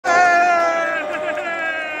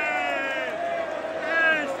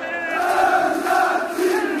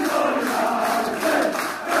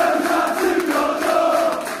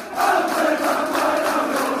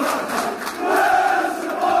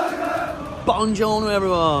Buongiorno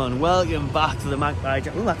everyone, welcome back to the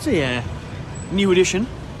Matchday. Oh, that's a new addition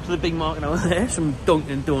to the big market over there, some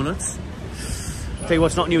Dunkin' Donuts. Tell you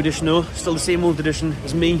what's not a new addition though, still the same old addition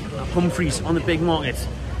as me, Humphreys on the big market.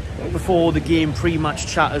 Before the game pre-match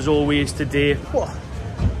chat as always today.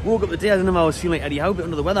 Woke up today, I don't know if I was feeling like Eddie Howe, a bit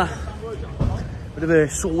under the weather. Bit of a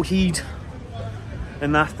sore heat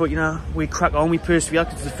and that, but you know, we crack on, we persevere.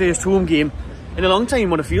 It's the first home game in a long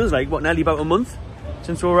time, what it feels like, nearly about a month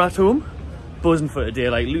since we were at home. Buzzing for today,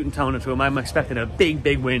 like Luton Town at home. I'm expecting a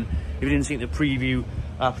big win. If you didn't see the preview,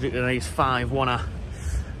 I predicted a nice 5-1er.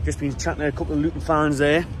 Just been chatting to a couple of Luton fans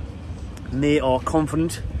there, and they are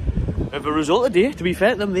confident of a result today. To be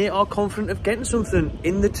fair to them, they are confident of getting something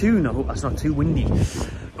in the tune. I hope that's not too windy.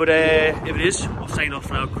 But if it is, I'll sign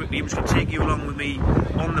off now quickly. I'm just going to take you along with me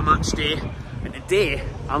on the match day. And today,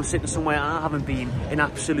 I'm sitting somewhere I haven't been in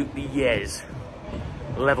absolutely years.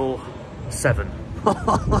 Level 7.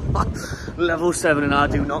 Level 7, and I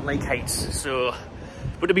do not like heights. So,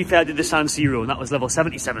 but to be fair, I did the San Siro, and that was level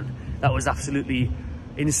 77. That was absolutely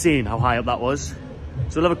insane how high up that was.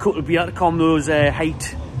 So we'll have a couple of beer to calm those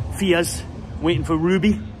height fears. Waiting for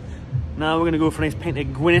Ruby. Now we're going to go for a nice pint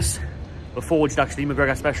of Guinness. We're forged actually,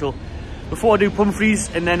 McGregor special. Before I do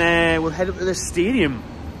Humphreys, and then we'll head up to the stadium.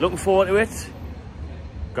 Looking forward to it.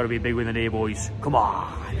 Got to be a big win today, boys. Come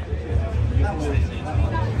on.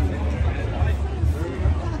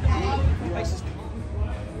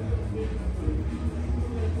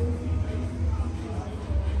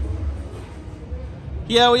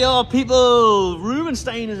 Yeah, we are, people.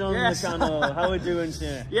 Rubenstein is on the channel. How are we doing,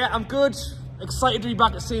 sir? Yeah, I'm good. Excited to be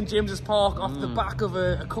back at St James's Park off the back of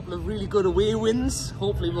a couple of really good away wins.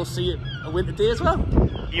 Hopefully we'll see a win today as well.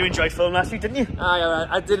 You enjoyed film last week, didn't you?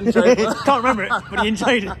 I did enjoy it. Can't remember it, but you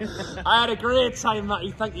enjoyed it. I had a great time,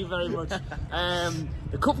 Matty. Thank you very much.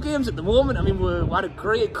 The cup games at the moment, I mean, we had a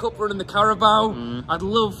great cup run in the Carabao. I'd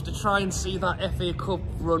love to try and see that FA Cup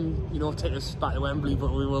run, you know, take us back to Wembley,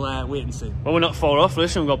 but we will wait and see. Well, we're not far off.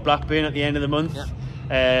 Listen, we've got Blackburn at the end of the month,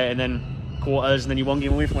 and then quarters, and then you're one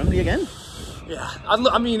game away from Wembley again. Yeah,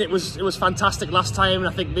 I mean, it was fantastic last time, and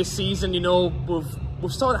I think this season, you know,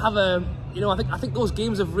 we've started to have a, you know, I think those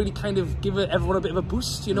games have really kind of given everyone a bit of a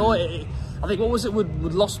boost, you know. I think, what was it, we'd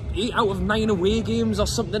lost 8 out of 9 away games or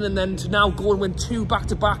something, and then to now go and win 2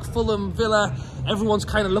 back-to-back, Fulham, Villa, everyone's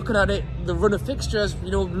kind of looking at it, the run of fixtures, you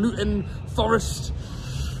know, Luton, Forest,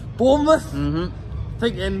 Bournemouth,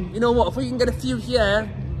 thinking, you know what, if we can get a few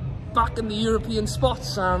here, back in the European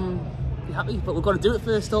spots, be happy, but we've got to do it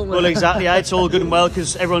first, don't we? Well, exactly, yeah, it's all good and well,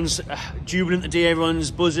 because everyone's jubilant today, everyone's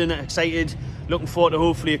buzzing, excited, looking forward to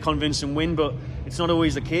hopefully a convincing win, but it's not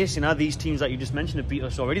always the case. You know, these teams that you just mentioned have beat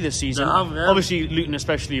us already this season. Yeah. Obviously, Luton,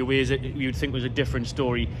 especially away, you would think was a different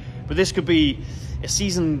story. But this could be a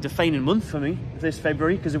season-defining month for me, this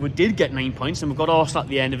February, because if we did get 9 points, and we've got Arsenal at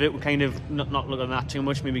the end of it, we're kind of not looking at that too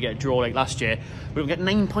much, maybe get a draw like last year. But if we get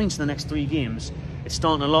 9 points in the next 3 games, it's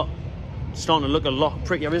starting to look a lot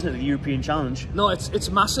prettier, isn't it, the European challenge? No, it's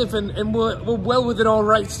massive, and we're well within our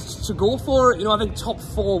rights to go for it. You know, I think top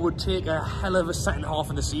 4 would take a hell of a second half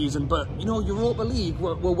of the season, but you know, Europa League,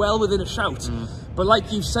 we're well within a shout. But like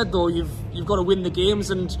you said though, you've got to win the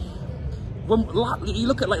games, and when you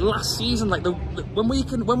look at like last season, like when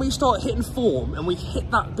we start hitting form and we hit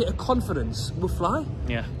that bit of confidence, we'll fly.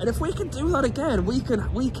 Yeah. And if we can do that again, we can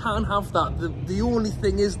have that. The only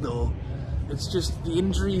thing is though, it's just the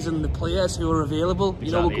injuries and the players who are available.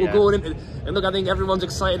 You know, we're going into, and look, I think everyone's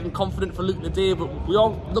excited and confident for Luton today, but we are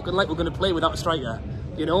looking like we're going to play without a striker,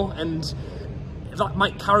 you know, and that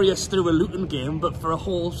might carry us through a Luton game, but for a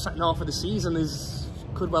whole second half of the season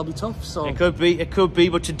could well be tough. So it could be,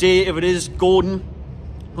 but today, if it is Gordon,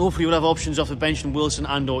 hopefully we'll have options off the bench in Wilson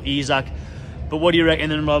and or Isak. But what do you reckon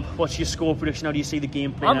then, Rob? What's your score prediction? How do you see the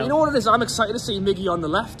game playing out? You know what it is? I'm excited to see Miggy on the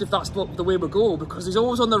left, if that's the way we go, because he's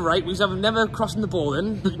always on the right. He's never crossing the ball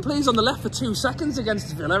in. He plays on the left for 2 seconds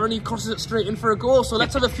against Villa, and he crosses it straight in for a goal. So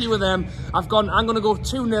let's have a few of them. I'm going to go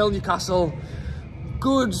 2-0 Newcastle.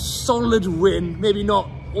 Good, solid win. Maybe not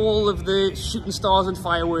all of the shooting stars and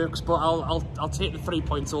fireworks, but I'll take the 3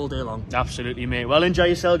 points all day long. Absolutely, mate. Well, enjoy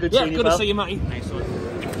yourself. Good seeing you, good to see you, Matty. Nice one.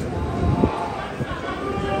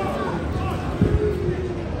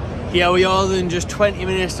 Here we are then, just 20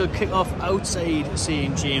 minutes till kick-off outside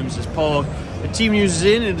St James's Park. The team news is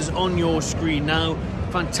in, it is on your screen now.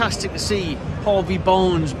 Fantastic to see Harvey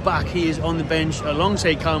Barnes back. He is on the bench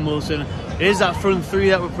alongside Callum Wilson. It is that front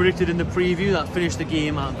 3 that were predicted in the preview that finished the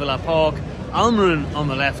game at Villa Park. Almiron on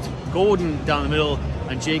the left, Gordon down the middle,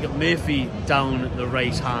 and Jacob Murphy down the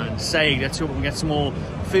right-hand side. Let's hope we can get some more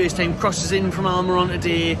first-time crosses in from Almiron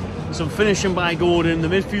today. Some finishing by Gordon. The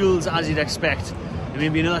midfields, as you'd expect, There may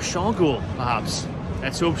be another shot goal, perhaps.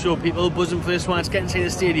 Let's hope so. People buzzing for this one. Let's get inside the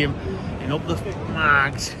stadium and up the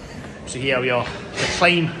mags. So here we are. The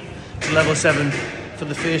climb to level 7 for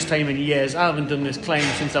the first time in years. I haven't done this climb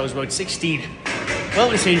since I was about 16.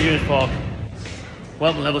 Welcome to St. James Park.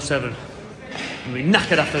 Welcome to level 7. We'll be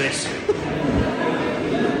knackered after this.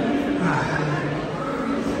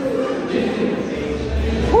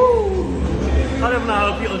 I don't know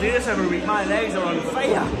how people do this every week. My legs are on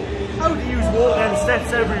fire. How do you walk down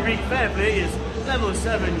steps every week? Fair play is level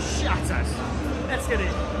 7 shattered. Let's get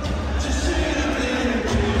it.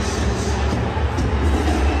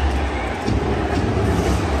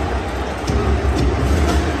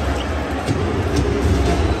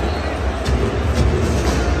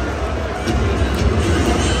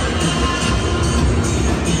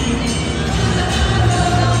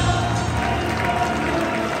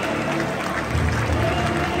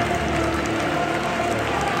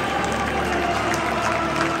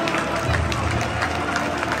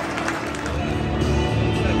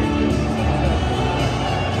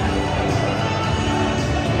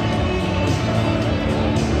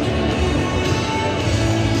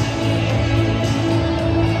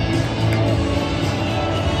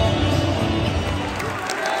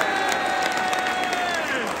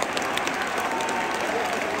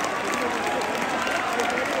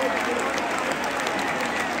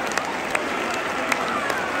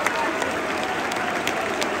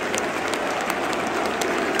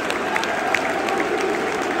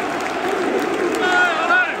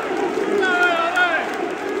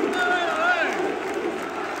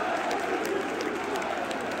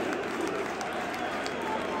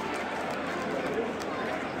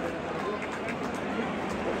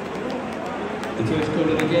 The first goal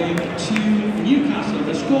of the game to Newcastle.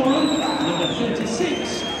 The scorer, number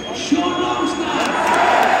 36, Sean Longstaff.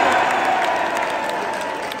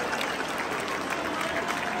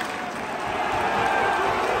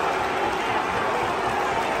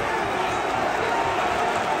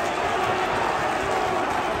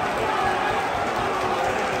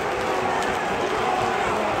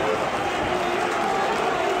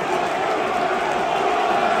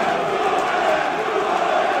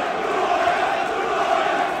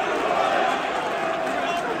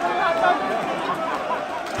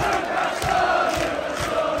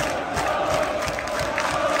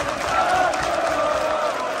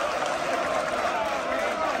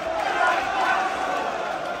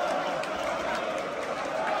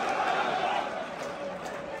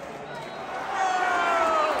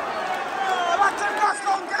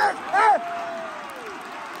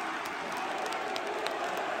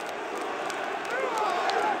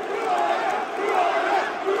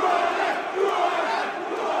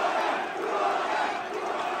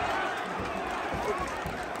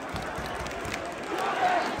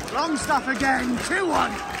 Longstaff again,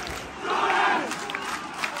 2-1.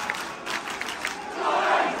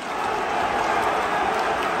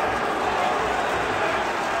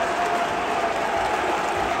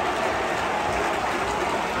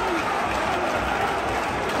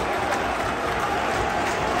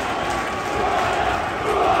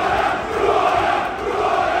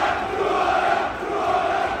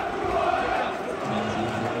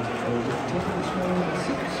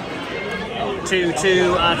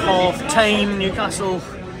 Two at half time. Newcastle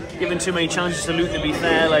giving too many chances to Luton, to be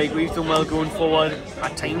fair. Like, we've done well going forward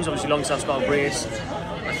at times. Obviously Longstaff's got a brace.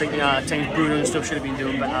 I think at times Bruno and stuff should have been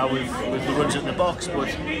doing better with the runs in the box, but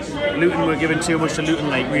Luton were giving too much to Luton,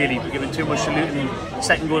 like really. We're giving too much to Luton.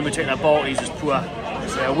 Second goal in between their bodies was poor.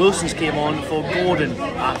 So Wilson's came on for Gordon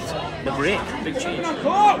at the break. Big change.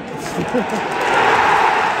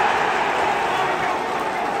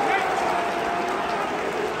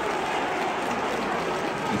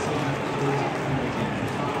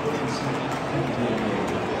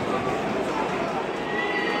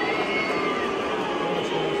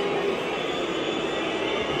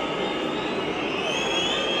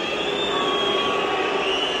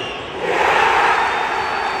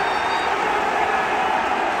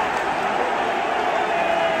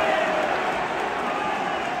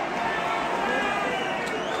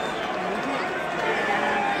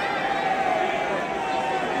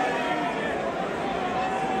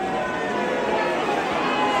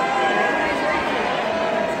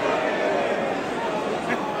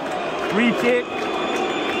 Re-kick.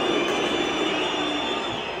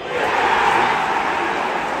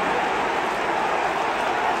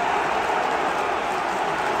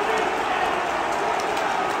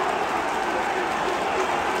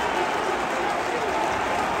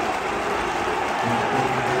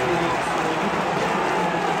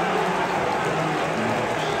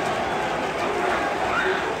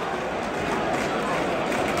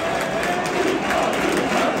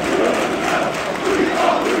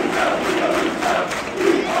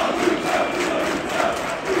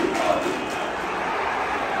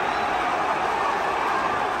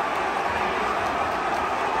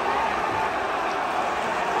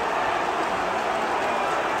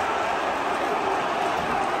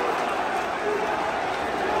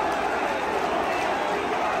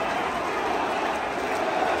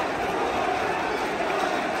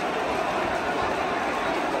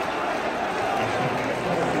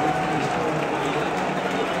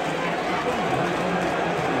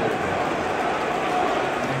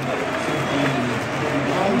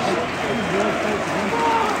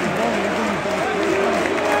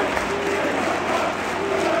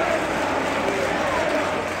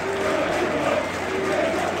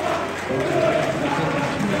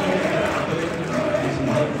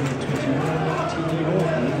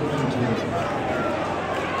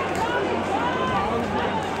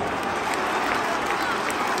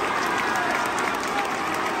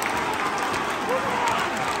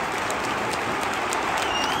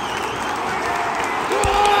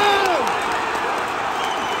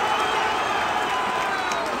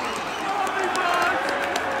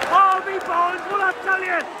 I tell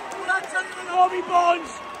you, Army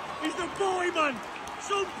Barnes is the boy, man.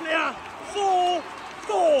 Some player,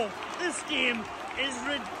 4-4. This game is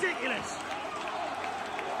ridiculous.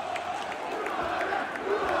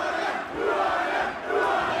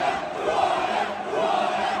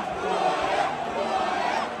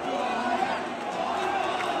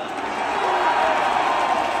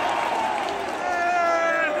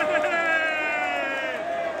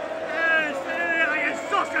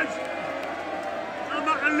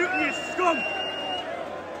 Luton, you scum!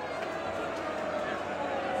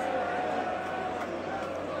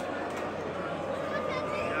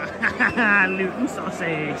 Luton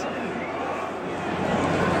sausage.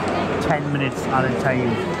 10 minutes out of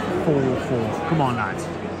time. 4-4. Come on, lads.